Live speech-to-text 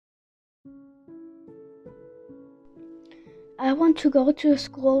I want to go to a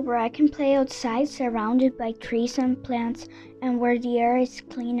school where I can play outside surrounded by trees and plants and where the air is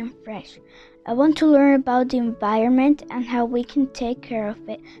clean and fresh. I want to learn about the environment and how we can take care of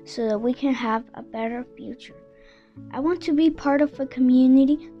it so that we can have a better future. I want to be part of a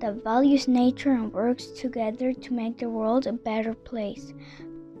community that values nature and works together to make the world a better place.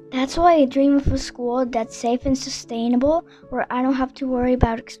 That's why I dream of a school that's safe and sustainable, where I don't have to worry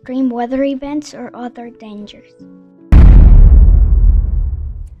about extreme weather events or other dangers.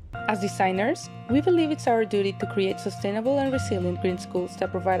 As designers, we believe it's our duty to create sustainable and resilient green schools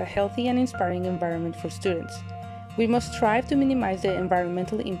that provide a healthy and inspiring environment for students. We must strive to minimize the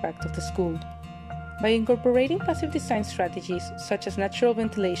environmental impact of the school. By incorporating passive design strategies such as natural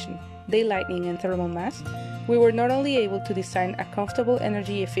ventilation, daylighting, and thermal mass, we were not only able to design a comfortable,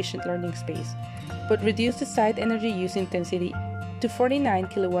 energy-efficient learning space, but reduce the site energy use intensity to 49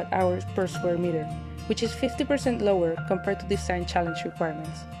 kilowatt-hours per square meter, which is 50% lower compared to Design Challenge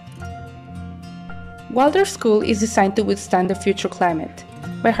requirements. Waldorf School is designed to withstand the future climate.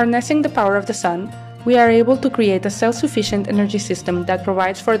 By harnessing the power of the sun, we are able to create a self-sufficient energy system that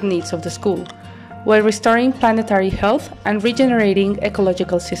provides for the needs of the school, while restoring planetary health and regenerating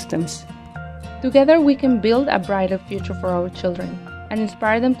ecological systems. Together we can build a brighter future for our children and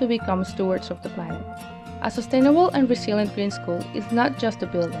inspire them to become stewards of the planet. A sustainable and resilient green school is not just a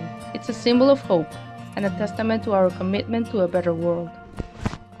building, it's a symbol of hope and a testament to our commitment to a better world.